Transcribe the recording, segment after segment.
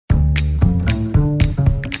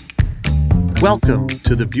Welcome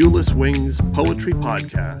to the Viewless Wings Poetry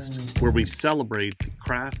Podcast, where we celebrate the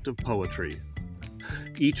craft of poetry.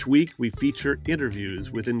 Each week, we feature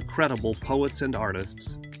interviews with incredible poets and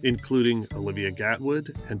artists, including Olivia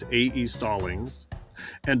Gatwood and A.E. Stallings,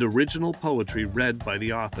 and original poetry read by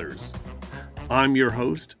the authors. I'm your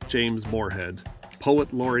host, James Moorhead,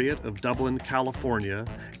 Poet Laureate of Dublin, California,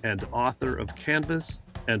 and author of Canvas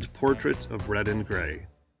and Portraits of Red and Gray.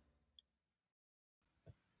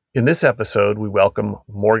 In this episode, we welcome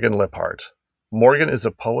Morgan Liphart. Morgan is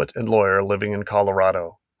a poet and lawyer living in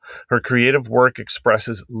Colorado. Her creative work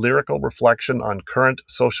expresses lyrical reflection on current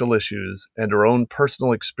social issues and her own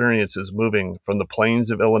personal experiences moving from the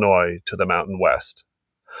plains of Illinois to the Mountain West.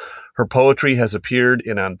 Her poetry has appeared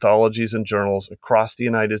in anthologies and journals across the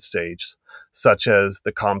United States, such as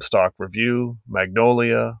the Comstock Review,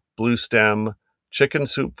 Magnolia, Blue Stem, Chicken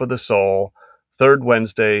Soup for the Soul, Third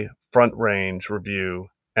Wednesday, Front Range Review,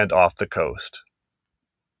 and Off the Coast.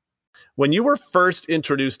 When you were first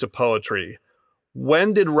introduced to poetry,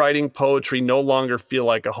 when did writing poetry no longer feel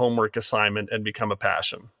like a homework assignment and become a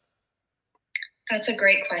passion? That's a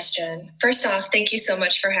great question. First off, thank you so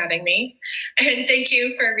much for having me. And thank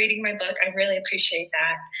you for reading my book. I really appreciate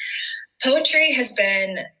that. Poetry has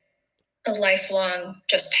been a lifelong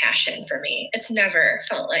just passion for me. It's never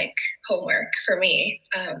felt like homework for me.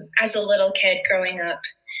 As a little kid growing up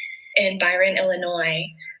in Byron, Illinois,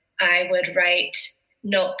 I would write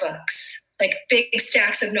notebooks, like big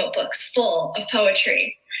stacks of notebooks full of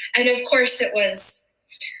poetry. And of course it was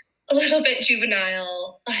a little bit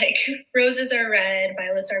juvenile, like roses are red,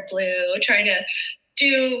 violets are blue, trying to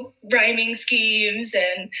do rhyming schemes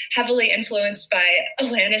and heavily influenced by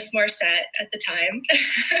Alanis Morissette at the time.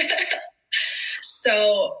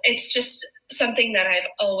 So it's just something that I've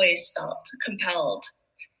always felt compelled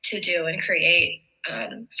to do and create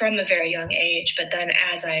from a very young age. But then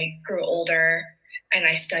as I grew older and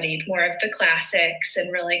I studied more of the classics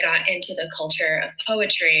and really got into the culture of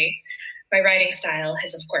poetry, my writing style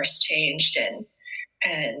has, of course, changed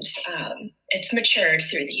and it's matured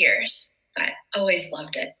through the years. I always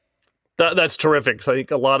loved it. That's terrific. 'Cause I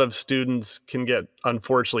think a lot of students can get,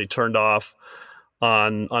 unfortunately, turned off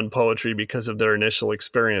on poetry because of their initial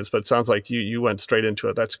experience. But it sounds like you went straight into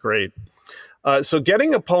it. That's great. So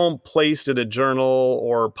getting a poem placed in a journal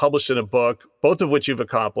or published in a book, both of which you've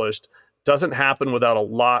accomplished, doesn't happen without a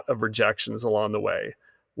lot of rejections along the way.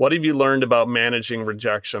 What have you learned about managing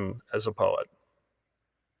rejection as a poet?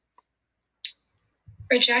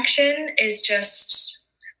 Rejection is just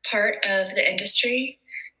part of the industry,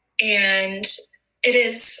 and it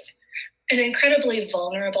is an incredibly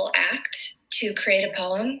vulnerable act to create a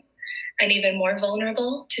poem, and even more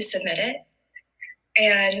vulnerable to submit it.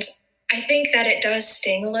 And I think that it does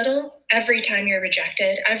sting a little every time you're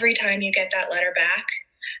rejected, every time you get that letter back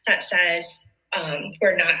that says,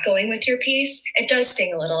 we're not going with your piece. It does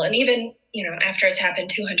sting a little. And even, after it's happened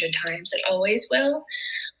 200 times, it always will.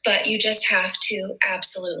 But you just have to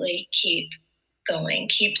absolutely keep going,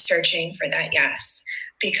 keep searching for that yes.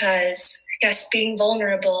 Because yes, being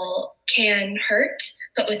vulnerable can hurt,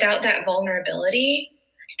 but without that vulnerability,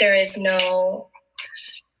 there's no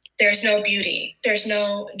beauty, there's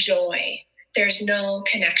no joy, there's no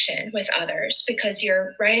connection with others, because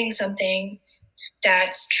you're writing something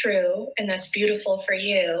that's true and that's beautiful for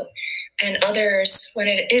you. And others, when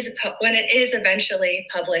it is eventually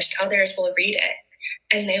published, others will read it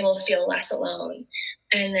and they will feel less alone.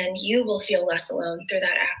 And then you will feel less alone through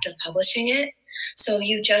that act of publishing it. So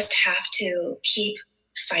you just have to keep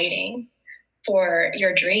fighting for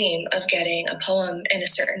your dream of getting a poem in a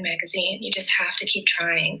certain magazine. You just have to keep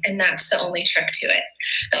trying. And that's the only trick to it.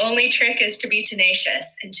 The only trick is to be tenacious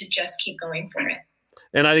and to just keep going for it.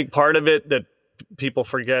 And I think part of it that people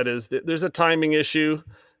forget is that there's a timing issue.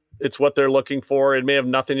 It's what they're looking for. It may have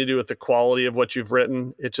nothing to do with the quality of what you've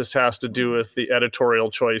written. It just has to do with the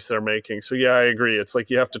editorial choice they're making. So yeah, I agree. It's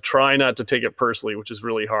like you have to try not to take it personally, which is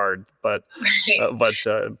really hard, but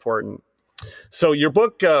important. So your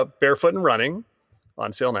book, Barefoot and Running,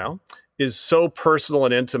 on sale now, is so personal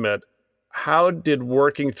and intimate. How did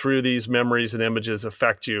working through these memories and images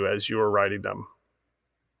affect you as you were writing them?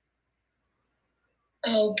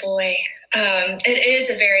 Oh boy. It is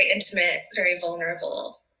a very intimate, very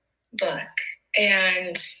vulnerable book.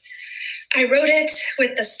 And I wrote it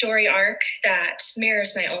with the story arc that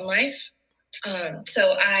mirrors my own life.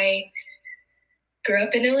 So I grew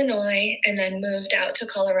up in Illinois and then moved out to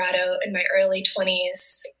Colorado in my early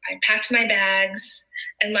 20s. I packed my bags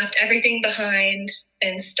and left everything behind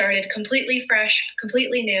and started completely fresh,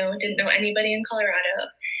 completely new, didn't know anybody in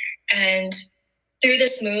Colorado. And through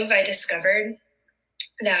this move, I discovered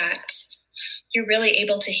that you're really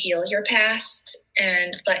able to heal your past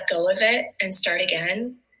and let go of it and start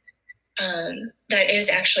again. That is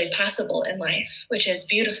actually possible in life, which is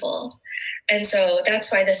beautiful. And so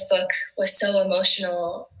that's why this book was so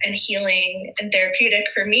emotional and healing and therapeutic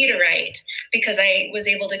for me to write, because I was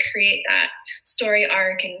able to create that story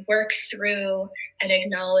arc and work through and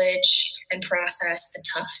acknowledge and process the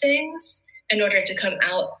tough things in order to come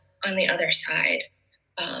out on the other side,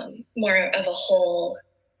 more of a whole,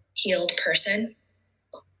 healed person.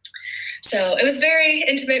 So it was very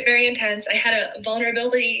intimate, very intense. I had a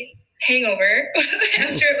vulnerability hangover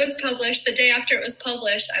after it was published. The day after it was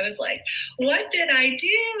published, I was like, what did I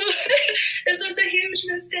do? This was a huge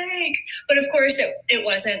mistake. But of course it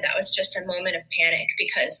wasn't. That was just a moment of panic,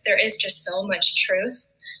 because there is just so much truth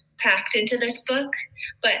packed into this book.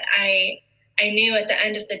 But I knew at the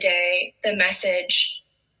end of the day, the message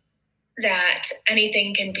that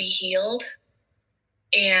anything can be healed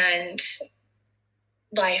and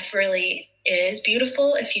life really is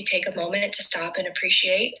beautiful if you take a moment to stop and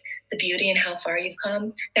appreciate the beauty and how far you've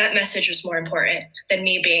come. That message was more important than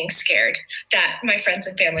me being scared that my friends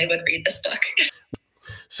and family would read this book.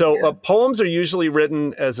 So poems are usually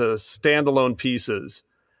written as a standalone pieces.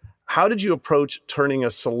 How did you approach turning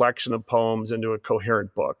a selection of poems into a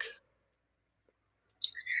coherent book?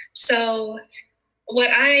 So what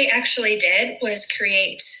I actually did was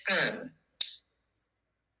create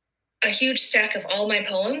a huge stack of all my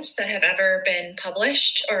poems that have ever been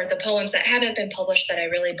published, or the poems that haven't been published that I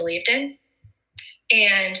really believed in,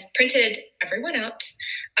 and printed everyone out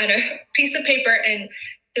on a piece of paper and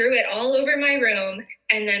threw it all over my room.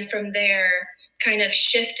 And then from there, kind of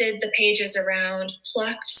shifted the pages around,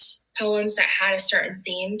 plucked poems that had a certain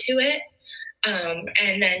theme to it,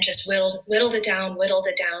 and then just whittled it down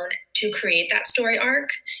to create that story arc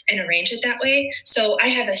and arrange it that way. So I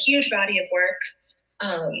have a huge body of work,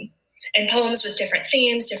 and poems with different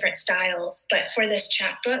themes, different styles. But for this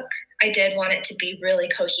chapbook, I did want it to be really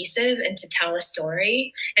cohesive and to tell a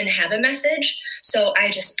story and have a message. So I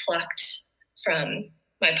just plucked from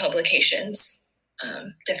my publications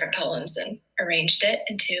different poems and arranged it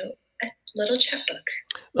into a little chapbook.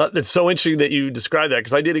 It's so interesting that you described that,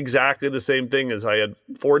 because I did exactly the same thing. As I had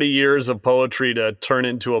 40 years of poetry to turn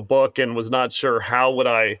into a book and was not sure how would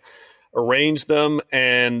I arrange them.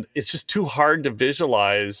 And it's just too hard to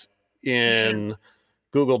visualize in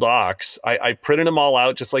Google Docs. I printed them all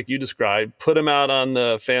out just like you described, put them out on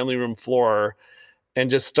the family room floor, and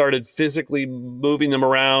just started physically moving them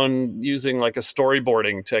around using like a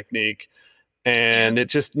storyboarding technique. And it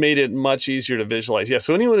just made it much easier to visualize. Yeah.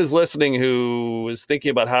 So anyone who's listening who is thinking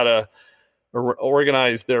about how to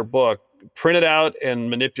organize their book, print it out and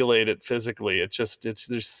manipulate it physically. It's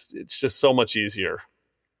just so much easier.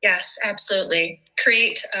 Yes, absolutely.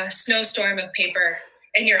 Create a snowstorm of paper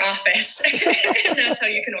in your office, and that's how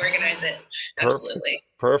you can organize it. Absolutely.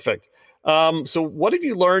 Perfect. So what have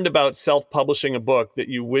you learned about self-publishing a book that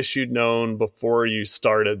you wish you'd known before you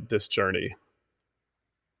started this journey?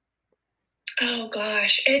 Oh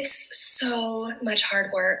gosh, it's so much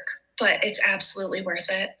hard work, but it's absolutely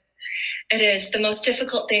worth it. It is the most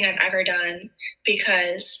difficult thing I've ever done,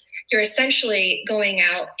 because you're essentially going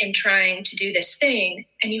out and trying to do this thing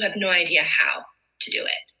and you have no idea how to do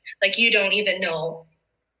it. Like, you don't even know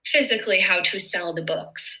physically how to sell the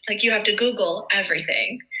books. Like, you have to Google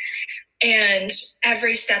everything. And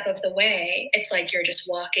every step of the way, it's like you're just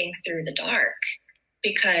walking through the dark,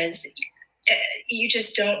 because you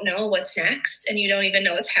just don't know what's next, and you don't even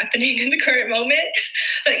know what's happening in the current moment.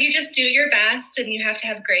 But you just do your best, and you have to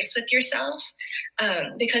have grace with yourself,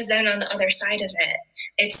 because then on the other side of it,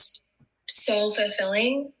 it's so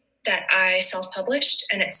fulfilling that I self-published,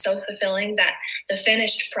 and it's so fulfilling that the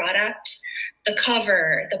finished product, the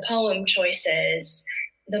cover, the poem choices,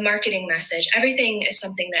 the marketing message, everything is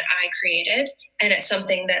something that I created, and it's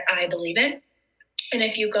something that I believe in. And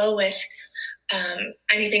if you go with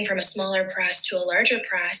anything from a smaller press to a larger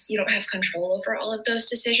press, you don't have control over all of those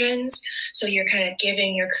decisions. So you're kind of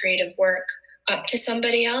giving your creative work up to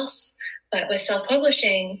somebody else. But with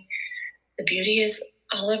self-publishing, the beauty is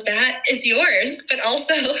all of that is yours, but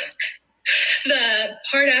also the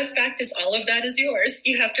hard aspect is all of that is yours.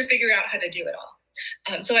 You have to figure out how to do it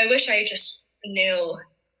all. So I wish I just knew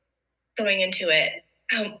going into it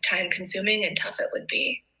how time-consuming and tough it would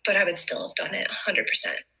be, but I would still have done it 100%.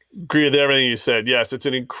 Agree with everything you said. Yes, it's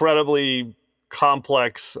an incredibly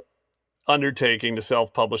complex undertaking to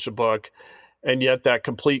self-publish a book, and yet that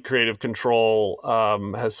complete creative control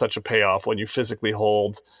has such a payoff when you physically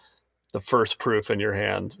hold the first proof in your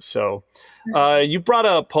hand. So you've brought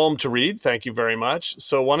a poem to read. Thank you very much.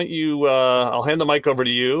 So why don't you, I'll hand the mic over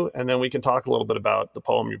to you, and then we can talk a little bit about the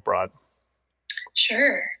poem you brought.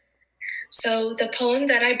 Sure. So the poem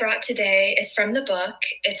that I brought today is from the book.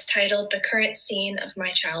 It's titled The Current Scene of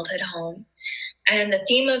My Childhood Home. And the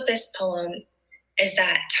theme of this poem is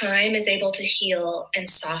that time is able to heal and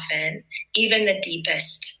soften even the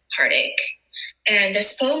deepest heartache. And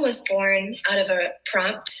this poem was born out of a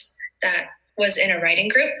prompt that was in a writing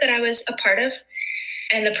group that I was a part of.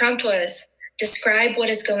 And the prompt was, describe what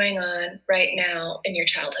is going on right now in your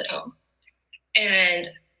childhood home. And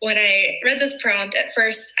when I read this prompt, at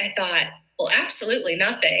first I thought, well, absolutely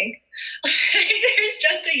nothing. There's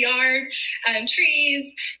just a yard and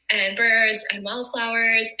trees and birds and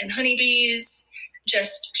wildflowers and honeybees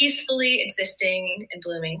just peacefully existing and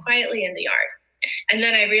blooming quietly in the yard. And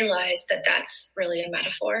then I realized that that's really a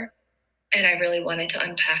metaphor. And I really wanted to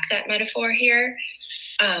unpack that metaphor here.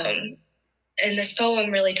 And this poem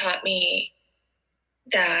really taught me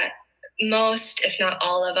that most, if not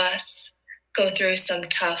all of us, go through some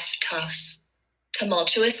tough,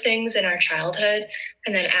 tumultuous things in our childhood.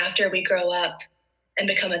 And then after we grow up and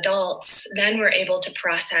become adults, then we're able to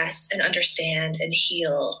process and understand and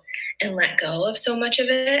heal and let go of so much of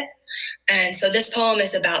it. And so this poem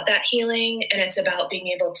is about that healing, and it's about being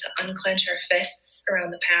able to unclench our fists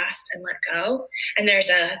around the past and let go. And there's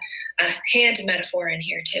a hand metaphor in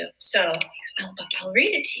here too. So I'll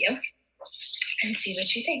read it to you and see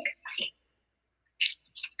what you think.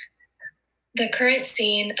 The current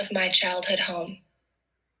scene of my childhood home.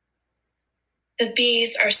 The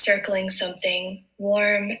bees are circling something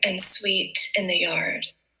warm and sweet in the yard.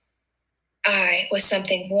 I was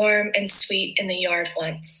something warm and sweet in the yard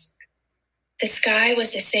once. The sky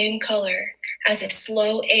was the same color as its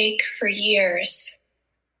slow ache for years,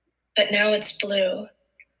 but now it's blue,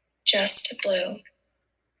 just blue.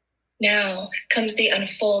 Now comes the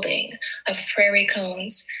unfolding of prairie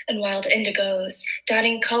cones and wild indigos,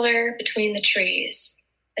 dotting color between the trees,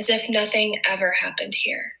 as if nothing ever happened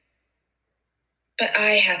here. But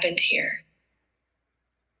I happened here.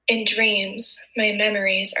 In dreams, my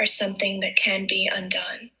memories are something that can be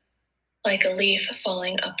undone, like a leaf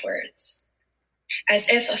falling upwards. As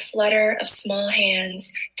if a flutter of small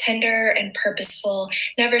hands, tender and purposeful,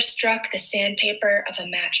 never struck the sandpaper of a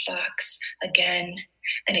matchbox again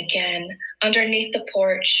and again underneath the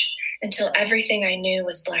porch until everything I knew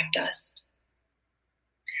was black dust.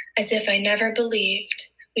 As if I never believed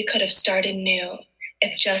we could have started new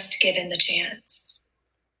if just given the chance.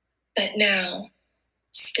 But now,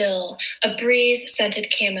 still, a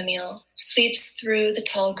breeze-scented chamomile sweeps through the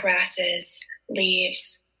tall grasses,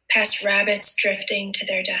 leaves, past rabbits drifting to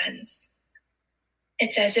their dens.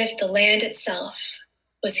 It's as if the land itself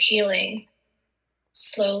was healing,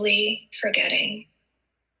 slowly forgetting.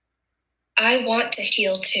 I want to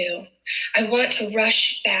heal too. I want to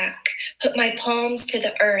rush back, put my palms to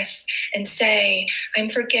the earth and say, I'm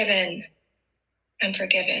forgiven. I'm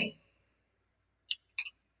forgiven.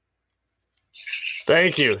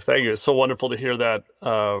 Thank you. Thank you. It's so wonderful to hear that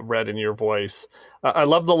read in your voice. I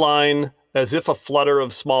love the line, as if a flutter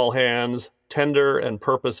of small hands, tender and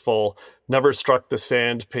purposeful, never struck the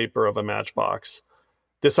sandpaper of a matchbox.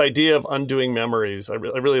 This idea of undoing memories, I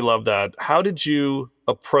really love that. How did you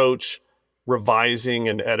approach revising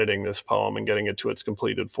and editing this poem and getting it to its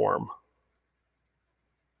completed form?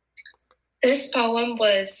 This poem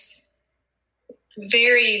was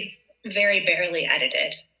very, very barely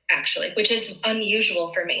edited, actually, which is unusual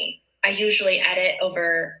for me. I usually edit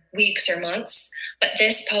over weeks or months, but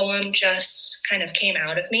this poem just kind of came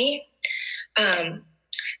out of me.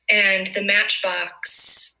 And the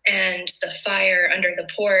matchbox and the fire under the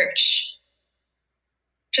porch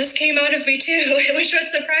just came out of me too, which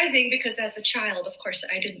was surprising because as a child, of course,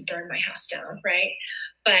 I didn't burn my house down, right?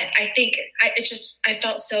 But I think I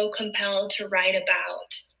felt so compelled to write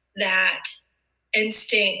about that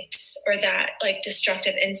instinct, or that like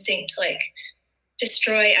destructive instinct to like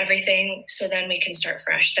destroy everything so then we can start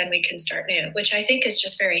fresh, then we can start new, which I think is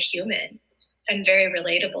just very human and very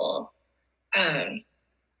relatable.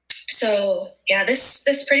 So yeah, this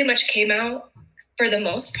pretty much came out for the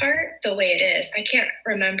most part the way it is. I can't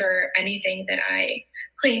remember anything that I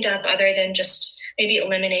cleaned up other than just maybe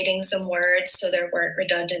eliminating some words so there weren't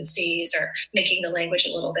redundancies or making the language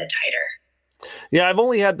a little bit tighter. Yeah, I've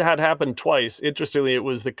only had that happen twice. Interestingly, it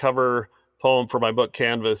was the cover poem for my book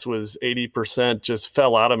Canvas was 80% just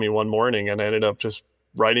fell out of me one morning, and I ended up just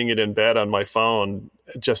writing it in bed on my phone,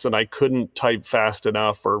 and I couldn't type fast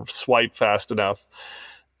enough or swipe fast enough.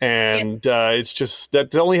 And it's just,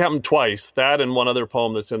 that only happened twice. That and one other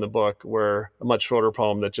poem that's in the book, where a much shorter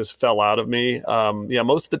poem that just fell out of me.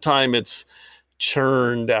 Most of the time it's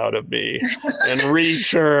churned out of me and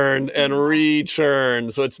rechurned and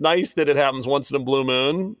rechurned. So it's nice that it happens once in a blue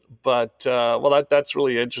moon, but that's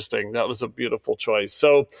really interesting. That was a beautiful choice.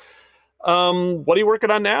 So what are you working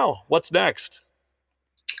on now? What's next?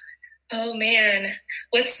 Oh man,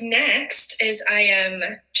 what's next is I am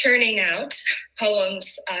churning out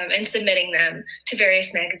poems and submitting them to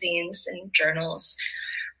various magazines and journals.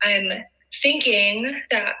 I'm thinking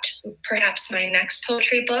that perhaps my next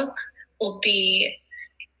poetry book will be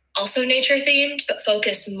also nature themed, but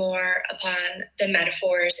focus more upon the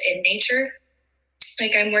metaphors in nature.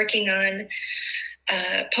 Like I'm working on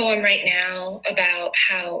a poem right now about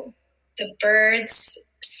how the birds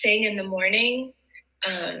sing in the morning,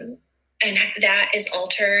 and that is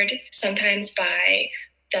altered sometimes by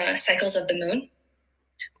the cycles of the moon,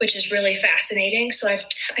 which is really fascinating. So I've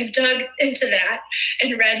dug into that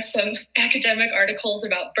and read some academic articles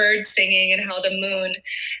about birds singing and how the moon,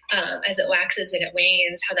 as it waxes and it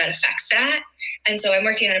wanes, how that affects that. And so I'm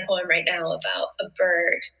working on a poem right now about a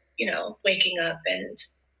bird, waking up and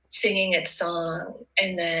singing its song.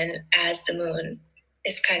 And then as the moon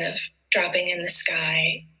is kind of dropping in the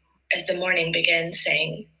sky, as the morning begins,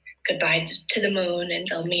 saying goodbye to the moon, and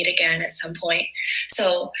they'll meet again at some point.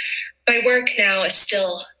 So my work now is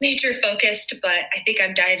still nature focused, but I think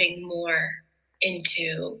I'm diving more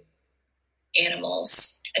into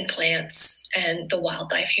animals and plants and the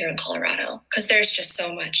wildlife here in Colorado, because there's just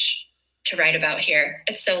so much to write about here.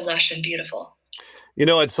 It's so lush and beautiful.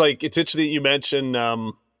 It's interesting that you mentioned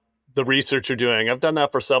the research you're doing. I've done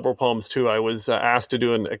that for several poems too. I was asked to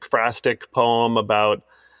do an ekphrastic poem about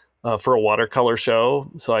for a watercolor show.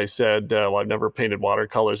 So I said, I've never painted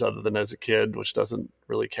watercolors other than as a kid, which doesn't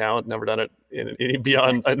really count. Never done it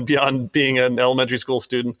beyond being an elementary school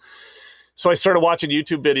student. So I started watching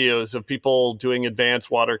YouTube videos of people doing advanced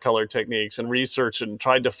watercolor techniques and research, and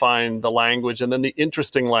tried to find the language and then the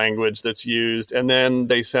interesting language that's used. And then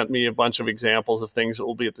they sent me a bunch of examples of things that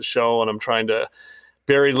will be at the show, and I'm trying to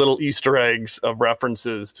bury little Easter eggs of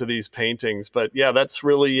references to these paintings. But yeah, that's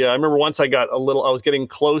really, I remember once I was getting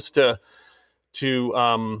close to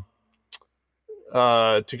getting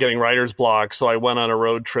writer's block. So I went on a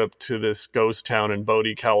road trip to this ghost town in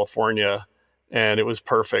Bodie, California, and it was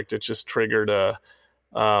perfect. It just triggered a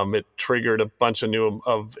bunch of new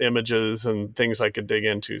images and things I could dig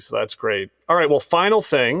into. So that's great. All right. Well, final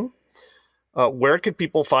thing, where could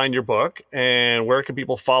people find your book, and where can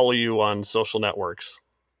people follow you on social networks?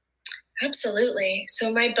 Absolutely.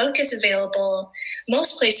 So my book is available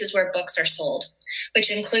most places where books are sold,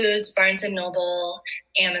 which includes Barnes & Noble,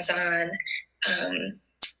 Amazon. And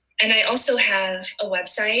I also have a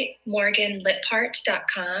website,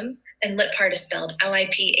 morganliphart.com, and Liphart is spelled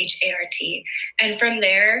Liphart. And from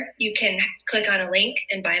there, you can click on a link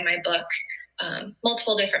and buy my book,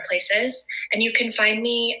 multiple different places. And you can find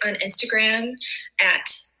me on Instagram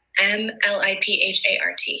at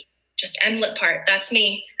MLIPHART. Just Liphart. That's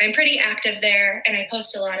me. I'm pretty active there, and I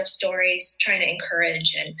post a lot of stories trying to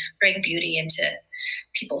encourage and bring beauty into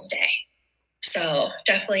people's day. So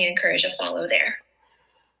definitely encourage a follow there.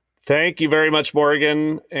 Thank you very much,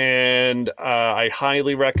 Morgan. And I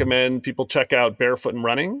highly recommend people check out Barefoot and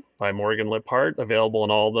Running by Morgan Liphart, available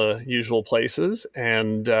in all the usual places.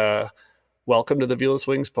 And welcome to the Viewless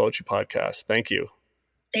Wings Poetry Podcast. Thank you.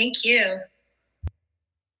 Thank you.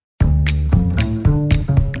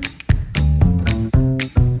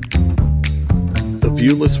 The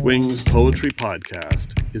Viewless Wings Poetry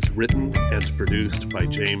Podcast is written and produced by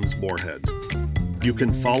James Moorhead. You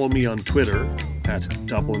can follow me on Twitter at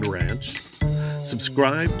Dublin Ranch,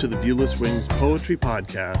 subscribe to the Viewless Wings Poetry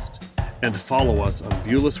Podcast, and follow us on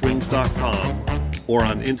viewlesswings.com or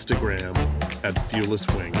on Instagram at Viewless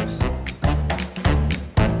Wings.